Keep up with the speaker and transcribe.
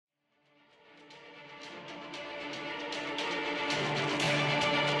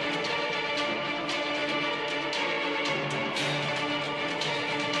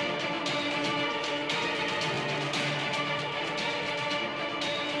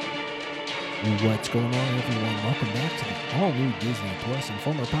What's going on, everyone? Welcome back to the all-new Disney Plus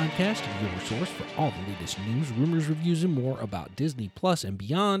Informer podcast, your source for all the latest news, rumors, reviews, and more about Disney Plus and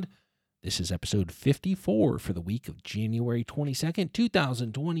beyond. This is episode 54 for the week of January 22nd,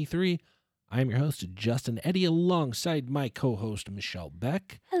 2023. I'm your host, Justin Eddy, alongside my co-host, Michelle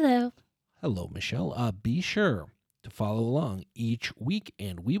Beck. Hello. Hello, Michelle. Be sure to follow along each week,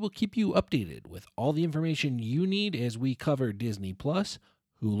 and we will keep you updated with all the information you need as we cover Disney Plus,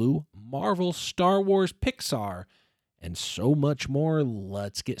 Hulu, Marvel, Star Wars, Pixar, and so much more.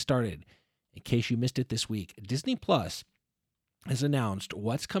 Let's get started. In case you missed it this week, Disney Plus has announced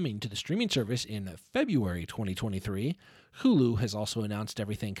what's coming to the streaming service in February 2023. Hulu has also announced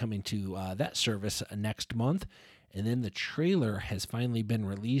everything coming to that service next month. And then the trailer has finally been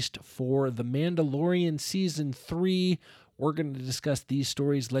released for The Mandalorian Season 3. We're going to discuss these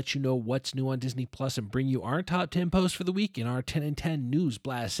stories, let you know what's new on Disney Plus, and bring you our top 10 posts for the week in our 10 and 10 News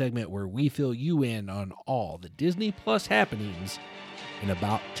Blast segment, where we fill you in on all the Disney Plus happenings in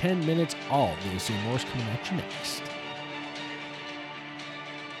about 10 minutes. All this and more is coming at you next.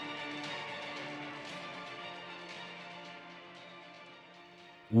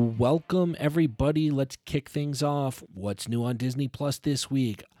 Welcome, everybody. Let's kick things off. What's new on Disney Plus this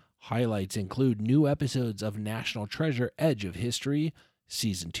week? Highlights include new episodes of National Treasure: Edge of History,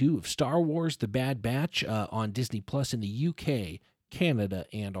 Season 2 of Star Wars: The Bad Batch on Disney Plus in the UK, Canada,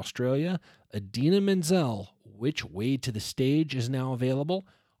 and Australia. Idina Menzel, Which Way to the Stage, is now available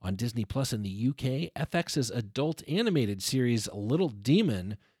on Disney Plus in the UK. FX's adult animated series Little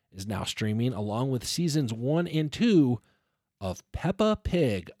Demon is now streaming, along with Seasons 1 and 2 of Peppa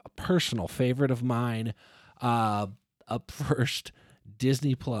Pig, a personal favorite of mine. Up first,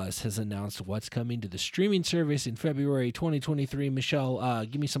 Disney Plus has announced what's coming to the streaming service in February 2023. Michelle,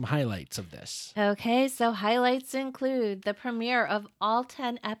 give me some highlights of this. Okay, so highlights include the premiere of all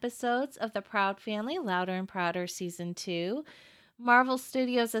 10 episodes of The Proud Family, Louder and Prouder Season 2. Marvel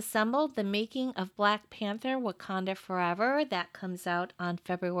Studios assembled the making of Black Panther: Wakanda Forever. That comes out on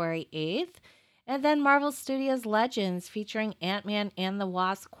February 8th. And then Marvel Studios Legends, featuring Ant-Man and the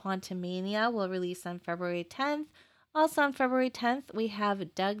Wasp: Quantumania, will release on February 10th. Also on February 10th, we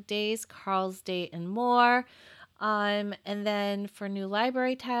have Doug Days, Carl's Day, and more. And then for new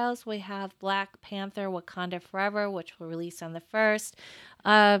library titles, we have Black Panther: Wakanda Forever, which will release on the 1st.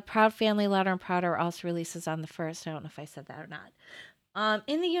 Proud Family, Louder and Prouder also releases on the 1st. I don't know if I said that or not.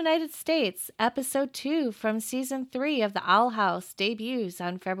 In the United States, Episode 2 from Season 3 of The Owl House debuts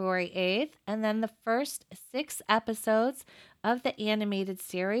on February 8th, and then the first 6 episodes of the animated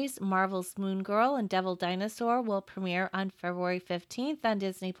series, Marvel's Moon Girl and Devil Dinosaur, will premiere on February 15th on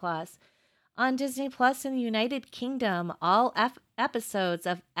Disney+. On Disney Plus in the United Kingdom, all episodes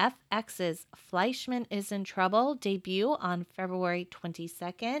of FX's Fleischman is in Trouble debut on February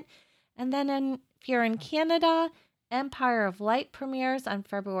 22nd, and then if you're in Canada, Empire of Light premieres on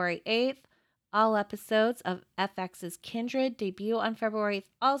February 8th. All episodes of FX's Kindred debut on February 8th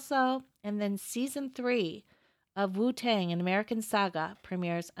also. And then Season 3 of Wu-Tang: An American Saga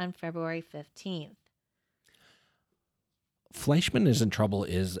premieres on February 15th. Fleischman is in Trouble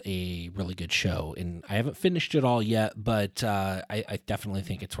is a really good show, and I haven't finished it all yet, but I definitely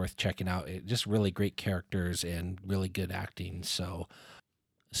think it's worth checking out. Just really great characters and really good acting. So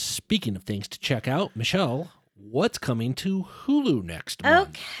speaking of things to check out, Michelle, what's coming to Hulu next month?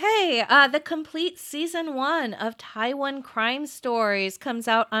 Okay, the complete Season 1 of Taiwan Crime Stories comes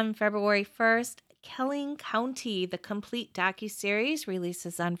out on February 1st. Kelling County, the complete docuseries,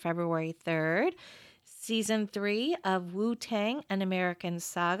 releases on February 3rd. Season 3 of Wu-Tang: An American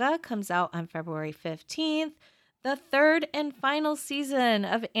Saga comes out on February 15th. The third and final season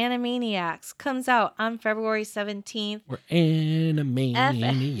of Animaniacs comes out on February 17th. We're Animaniacs.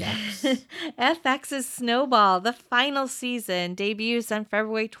 FX's Snowball, the final season, debuts on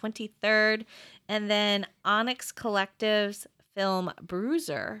February 23rd. And then Onyx Collective's film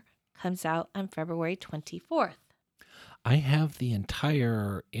Bruiser comes out on February 24th. I have the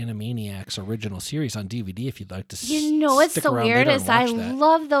entire Animaniacs original series on DVD if you'd like to What's stick so around weird later is and I watch that.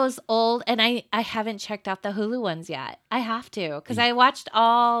 love those old, and I haven't checked out the Hulu ones yet. I have to, because I watched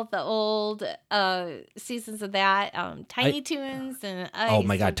all the old seasons of that, Tiny Toons. And oh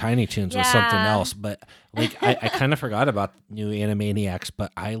my God, Tiny Toons was something else. But like I kind of forgot about new Animaniacs,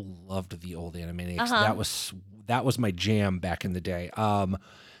 but I loved the old Animaniacs. That was my jam back in the day.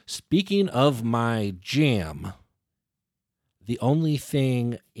 Speaking of my jam, the only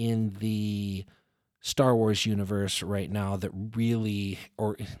thing in the Star Wars universe right now that really,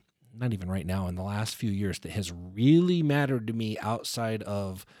 or not even right now, in the last few years, that has really mattered to me outside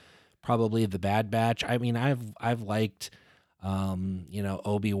of probably The Bad Batch. I mean, I've liked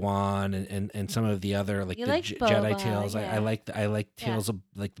Obi-Wan and some of the other like You the like Jedi Boba, Tales. yeah. I like Yeah. Tales of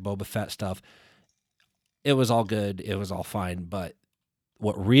like the Boba Fett stuff. It was all good. It was all fine, but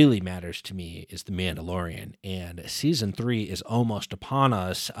what really matters to me is The Mandalorian, and season 3 is almost upon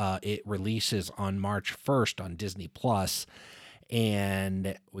us. It releases on March 1st on Disney Plus,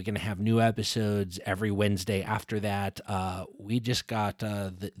 and we're gonna have new episodes every Wednesday after that. We just got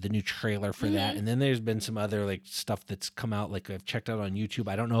the new trailer for that, and then there's been some other like stuff that's come out. Like I've checked out on YouTube.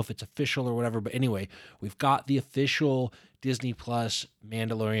 I don't know if it's official or whatever, but anyway, we've got the official Disney Plus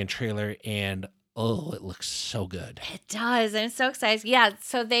Mandalorian trailer, and oh, it looks so good. It does. I'm so excited. Yeah,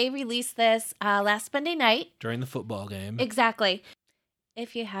 so they released this last Monday night. During the football game. Exactly.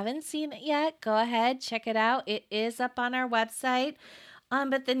 If you haven't seen it yet, go ahead, check it out. It is up on our website.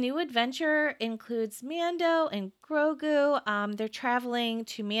 But the new adventure includes Mando and Grogu. They're traveling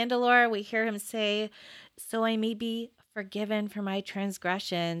to Mandalore. We hear him say, "So I may be forgiven for my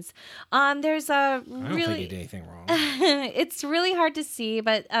transgressions." There's a I don't think he really did anything wrong. it's really hard to see,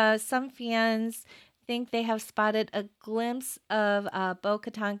 but some fans think they have spotted a glimpse of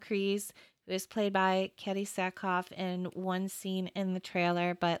Bo-Katan Kryze, who is played by Katie Sackhoff in one scene in the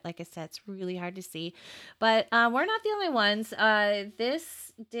trailer. But like I said, it's really hard to see. But we're not the only ones.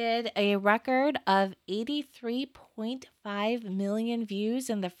 This did a record of 83.5 million views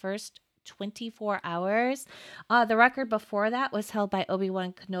in the first 24 hours. The record before that was held by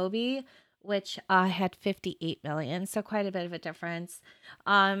Obi-Wan Kenobi, which had 58 million, so quite a bit of a difference.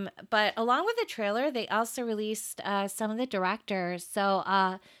 But along with the trailer, they also released some of the directors. So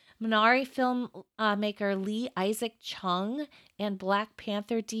Minari filmmaker Lee Isaac Chung and Black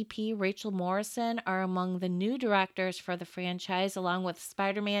Panther DP Rachel Morrison are among the new directors for the franchise, along with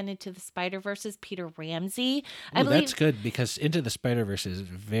Spider-Man Into the Spider-Verse's Peter Ramsey. Ooh, that's good because Into the Spider-Verse is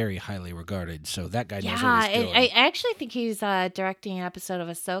very highly regarded, so that guy knows what he's doing. I actually think he's directing an episode of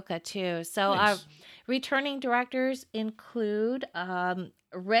Ahsoka too. So Nice. returning directors include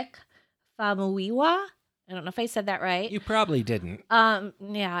Rick Famuyiwa. I don't know if I said that right. You probably didn't.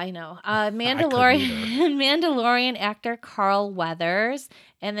 Yeah, I know. Mandalorian actor Carl Weathers,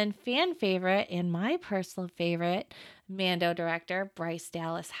 and then fan favorite and my personal favorite, Mando director Bryce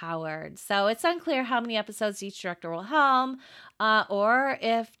Dallas Howard. So it's unclear how many episodes each director will helm, or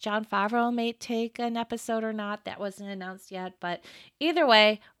if Jon Favreau may take an episode or not. That wasn't announced yet, but either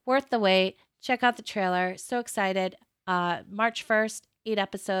way, worth the wait. Check out the trailer. So excited. March 1st, 8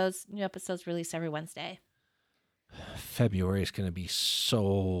 episodes. New episodes release every Wednesday. February is going to be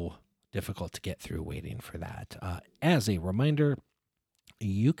so difficult to get through waiting for that. As a reminder,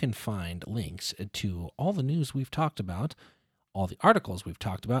 you can find links to all the news we've talked about, all the articles we've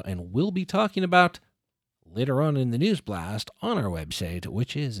talked about, and will be talking about later on in the news blast on our website,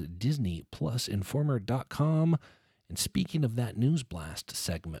 which is DisneyPlusInformer.com. And speaking of that news blast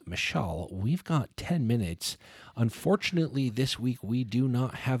segment, Michelle, we've got 10 minutes. Unfortunately, this week we do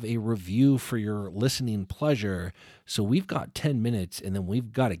not have a review for your listening pleasure. So we've got 10 minutes and then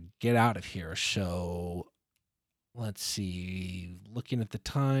we've got to get out of here. So let's see. Looking at the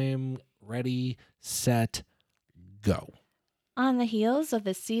time. Ready, set, go. On the heels of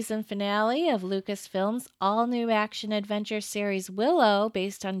the season finale of Lucasfilm's all-new action-adventure series Willow,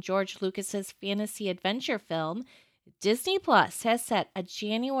 based on George Lucas's fantasy adventure film, Disney Plus has set a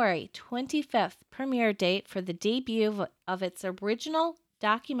January 25th premiere date for the debut of its original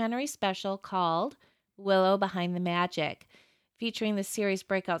documentary special called Willow Behind the Magic. Featuring the series'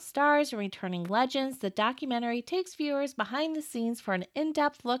 breakout stars and returning legends, the documentary takes viewers behind the scenes for an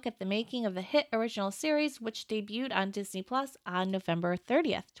in-depth look at the making of the hit original series, which debuted on Disney Plus on November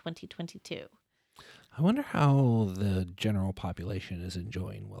 30th, 2022. I wonder how the general population is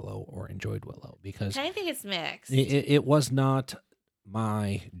enjoying Willow or enjoyed Willow, because I think it's mixed. It was not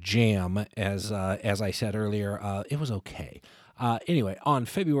my jam, as I said earlier. It was okay. Anyway, on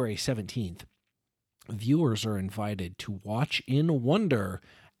February 17th, viewers are invited to watch in wonder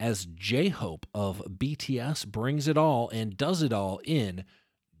as J-Hope of BTS brings it all and does it all in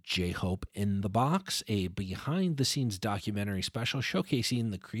J-Hope in the Box, a behind-the-scenes documentary special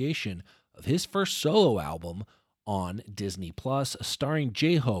showcasing the creation of his first solo album on Disney Plus, starring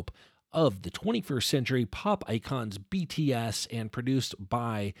J-Hope of the 21st century pop icons BTS and produced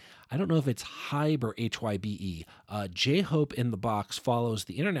by, I don't know if it's Hybe or HYBE. J-Hope in the Box follows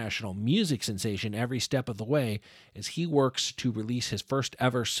the international music sensation every step of the way as he works to release his first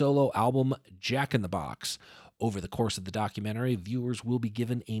ever solo album, Jack in the Box. Over the course of the documentary, viewers will be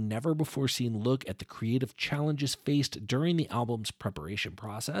given a never-before-seen look at the creative challenges faced during the album's preparation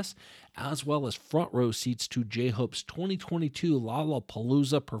process, as well as front-row seats to J-Hope's 2022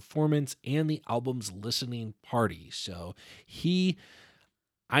 Lollapalooza performance and the album's listening party. So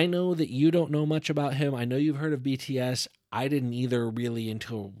I know that you don't know much about him. I know you've heard of BTS. I didn't either really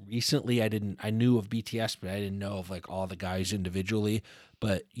until recently. I knew of BTS, but I didn't know of like all the guys individually.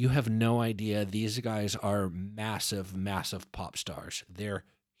 But you have no idea. These guys are massive, massive pop stars. They're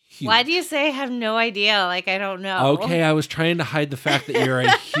huge. Why do you say I have no idea? Like, I don't know. Okay, I was trying to hide the fact that you're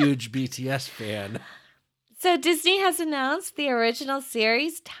a huge BTS fan. So Disney has announced the original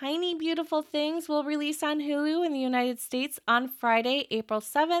series Tiny Beautiful Things will release on Hulu in the United States on Friday, April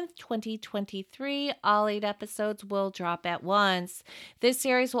 7th, 2023. All 8 episodes will drop at once. This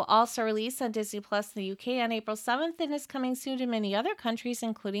series will also release on Disney Plus in the UK on April 7th and is coming soon to many other countries,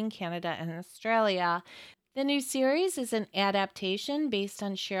 including Canada and Australia. The new series is an adaptation based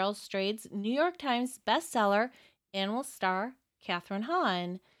on Cheryl Strayed's New York Times bestseller and will star Kathryn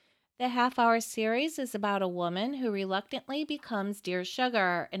Hahn. The half-hour series is about a woman who reluctantly becomes Dear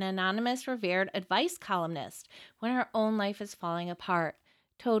Sugar, an anonymous revered advice columnist, when her own life is falling apart.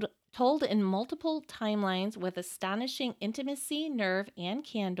 Told in multiple timelines with astonishing intimacy, nerve, and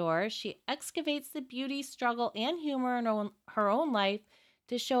candor, she excavates the beauty, struggle, and humor in her own life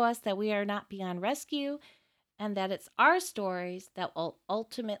to show us that we are not beyond rescue and that it's our stories that will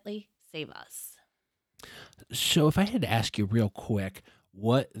ultimately save us. So if I had to ask you real quick,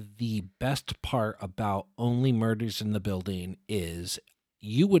 what the best part about Only Murders in the Building is,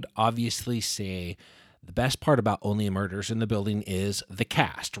 you would obviously say the best part about Only Murders in the Building is the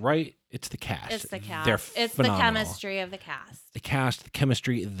cast, right? It's the cast. It's the cast. They're It's phenomenal. the chemistry of the cast. The cast, the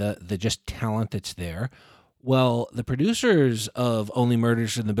chemistry, the just talent that's there. Well, the producers of Only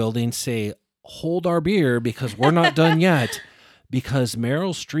Murders in the Building say, hold our beer because we're not done yet. Because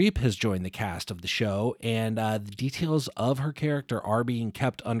Meryl Streep has joined the cast of the show, and the details of her character are being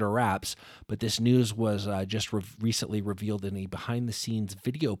kept under wraps. But this news was just recently revealed in a behind-the-scenes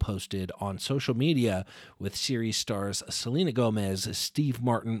video posted on social media with series stars Selena Gomez, Steve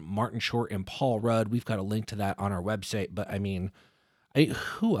Martin, Martin Short, and Paul Rudd. We've got a link to that on our website. But I mean,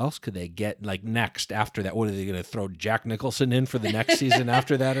 who else could they get like next after that? What are they going to throw Jack Nicholson in for the next season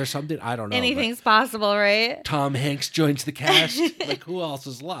after that or something? I don't know. Anything's possible, right? Tom Hanks joins the cast. Like, who else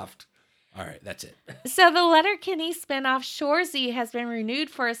is left? All right, that's it. So the Letterkenny spinoff Shoresy has been renewed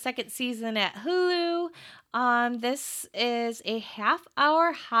for a second season at Hulu. This is a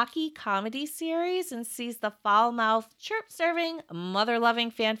half-hour hockey comedy series and sees the foul-mouthed, chirp-serving,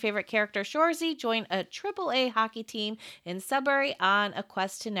 mother-loving fan-favorite character Shoresy join a AAA hockey team in Sudbury on a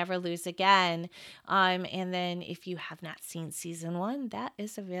quest to never lose again. And then if you have not seen season 1, that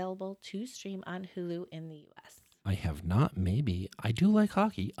is available to stream on Hulu in the U.S. I have not. Maybe. I do like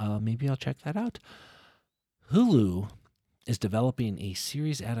hockey. Maybe I'll check that out. Hulu is developing a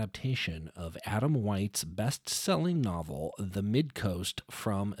series adaptation of Adam White's best-selling novel, The Midcoast,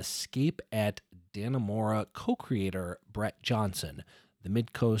 from Escape at Dannemora co-creator Brett Johnson. The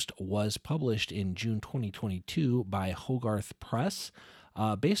Midcoast was published in June 2022 by Hogarth Press.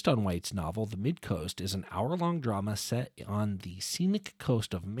 Based on White's novel, The Midcoast is an hour-long drama set on the scenic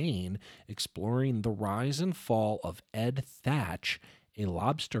coast of Maine, exploring the rise and fall of Ed Thatch, a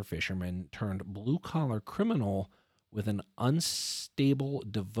lobster fisherman turned blue-collar criminal with an unstable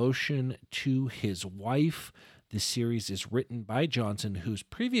devotion to his wife. The series is written by Johnson, whose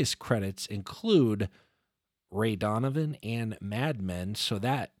previous credits include Ray Donovan and Mad Men, so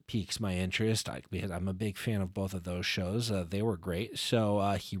that piques my interest because I'm a big fan of both of those shows. They were great. So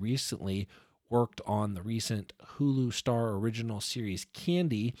he recently worked on the recent Hulu Star original series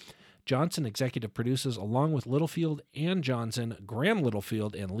Candy. Johnson executive produces, along with Littlefield and Johnson, Graham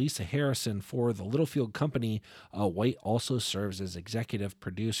Littlefield and Lisa Harrison for the Littlefield Company. White also serves as executive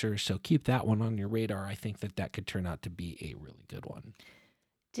producer, so keep that one on your radar. I think that could turn out to be a really good one.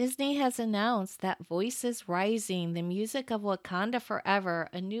 Disney has announced that Voices Rising, the music of Wakanda Forever,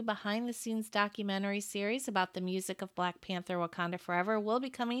 a new behind-the-scenes documentary series about the music of Black Panther Wakanda Forever, will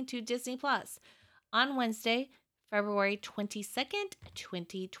be coming to Disney Plus on Wednesday, February 22nd,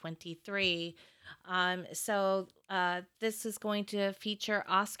 2023. This is going to feature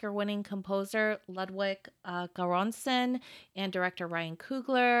Oscar-winning composer Ludwig Göransson and director Ryan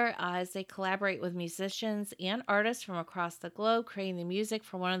Coogler as they collaborate with musicians and artists from across the globe, creating the music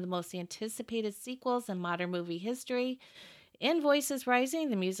for one of the most anticipated sequels in modern movie history. In Voices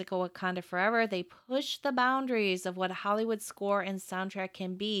Rising, the music of Wakanda Forever, they push the boundaries of what a Hollywood score and soundtrack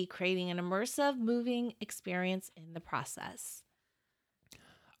can be, creating an immersive, moving experience in the process.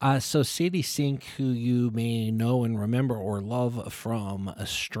 So Sadie Sink, who you may know and remember or love from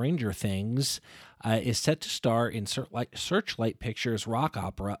Stranger Things, is set to star in Searchlight Pictures' rock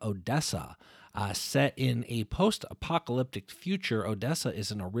opera Odessa. Set in a post-apocalyptic future, Odessa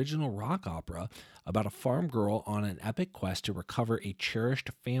is an original rock opera about a farm girl on an epic quest to recover a cherished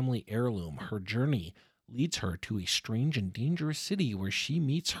family heirloom. Her journey leads her to a strange and dangerous city where she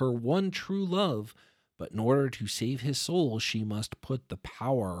meets her one true love. But in order to save his soul, she must put the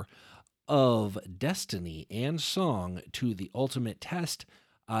power of destiny and song to the ultimate test.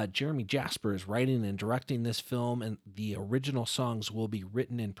 Jeremy Jasper is writing and directing this film, and the original songs will be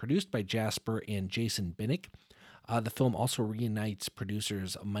written and produced by Jasper and Jason Binnick. The film also reunites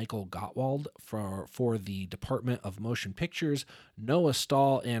producers Michael Gottwald for the Department of Motion Pictures, Noah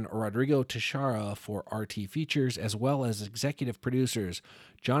Stahl, and Rodrigo Teixeira for RT Features, as well as executive producers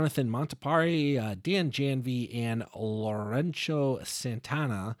Jonathan Montepari, Dan Janvey, and Lorenzo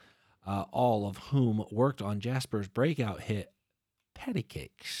Santana, all of whom worked on Jasper's breakout hit Patty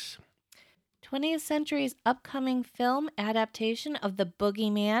Cakes. 20th Century's upcoming film adaptation of The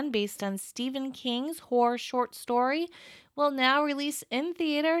Boogeyman, based on Stephen King's horror short story, will now release in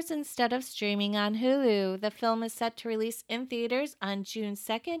theaters instead of streaming on Hulu. The film is set to release in theaters on June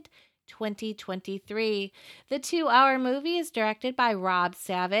 2nd, 2023. The 2-hour movie is directed by Rob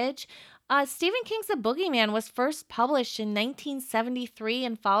Savage. Stephen King's The Boogeyman was first published in 1973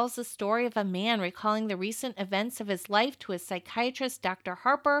 and follows the story of a man recalling the recent events of his life to his psychiatrist, Dr.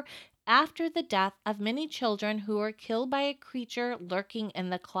 Harper, after the death of many children who were killed by a creature lurking in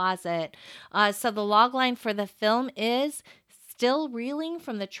the closet. So the logline for the film is: still reeling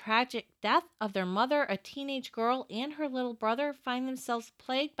from the tragic death of their mother, a teenage girl and her little brother find themselves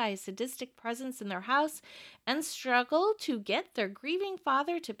plagued by a sadistic presence in their house and struggle to get their grieving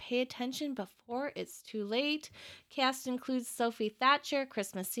father to pay attention before it's too late. Cast includes Sophie Thatcher,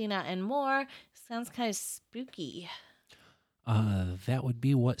 Chris Messina, and more. Sounds kind of spooky. That would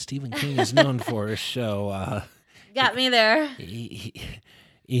be what Stephen King is known for. So, got me there.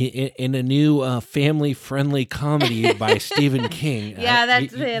 In a new family-friendly comedy by Stephen King. Yeah, you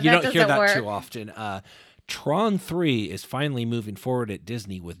that don't hear that work too often. Tron 3 is finally moving forward at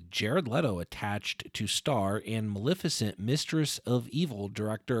Disney, with Jared Leto attached to star and Maleficent Mistress of Evil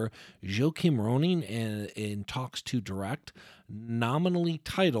director Joachim Ronin in talks to direct. Nominally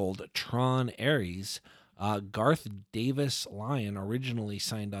titled Tron Ares, Garth Davis Lyon originally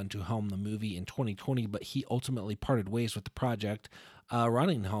signed on to helm the movie in 2020, but he ultimately parted ways with the project.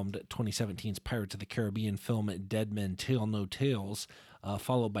 Ronin helmed 2017's Pirates of the Caribbean film Dead Men Tell No Tales,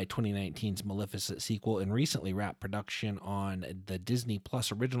 followed by 2019's Maleficent sequel, and recently wrapped production on the Disney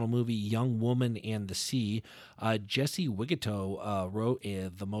Plus original movie Young Woman and the Sea. Jesse Wigito wrote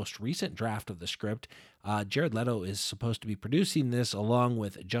the most recent draft of the script. Jared Leto is supposed to be producing this along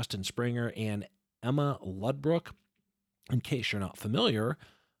with Justin Springer and Emma Ludbrook. In case you're not familiar,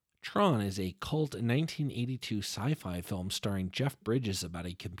 Tron is a cult 1982 sci-fi film starring Jeff Bridges about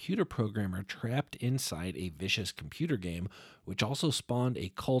a computer programmer trapped inside a vicious computer game, which also spawned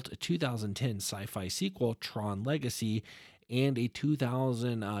a cult 2010 sci-fi sequel, Tron Legacy, and a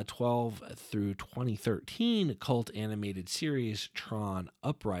 2012 through 2013 cult animated series, Tron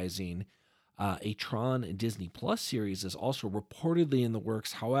Uprising. A Tron Disney Plus series is also reportedly in the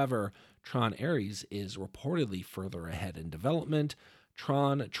works. However, Tron Ares is reportedly further ahead in development.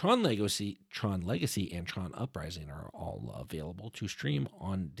 Tron Legacy, and Tron Uprising are all available to stream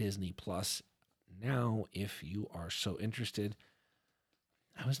on Disney Plus now, if you are so interested.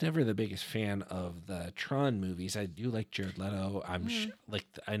 I was never the biggest fan of the Tron movies. I do like Jared Leto.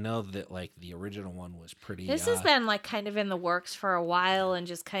 I know that like the original one was pretty. This has been like kind of in the works for a while and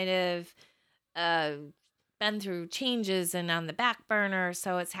just kind of been through changes and on the back burner,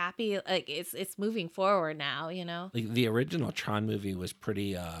 so it's happy, like it's moving forward now, you know. Like the original Tron movie was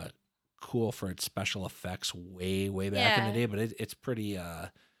pretty cool for its special effects way back in the day, but it's pretty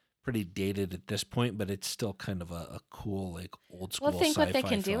dated at this point, but it's still kind of a cool like old school. Well, think what they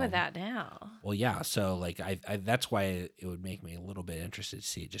can film. do with that now. Well, yeah, so like I that's why it would make me a little bit interested to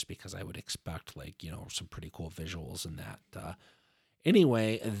see it, just because I would expect like, you know, some pretty cool visuals in that.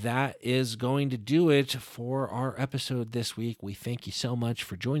 Anyway, that is going to do it for our episode this week. We thank you so much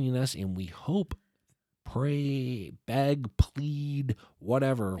for joining us, and we hope, pray, beg, plead,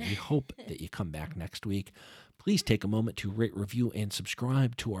 whatever, we hope that you come back next week. Please take a moment to rate, review, and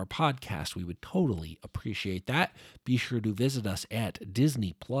subscribe to our podcast. We would totally appreciate that. Be sure to visit us at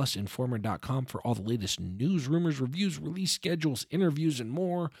DisneyPlusInformer.com for all the latest news, rumors, reviews, release schedules, interviews, and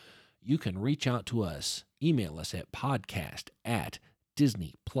more. You can reach out to us. Email us at podcast@DisneyPlusInformer.com.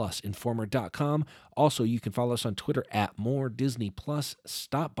 DisneyPlusInformer.com. Also, you can follow us on Twitter at More Disney Plus.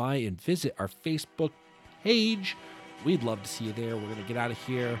 Stop by and visit our Facebook page. We'd love to see you there. We're going to get out of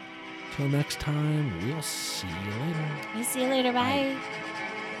here. Till next time, we'll see you later. See you later. Bye. Bye.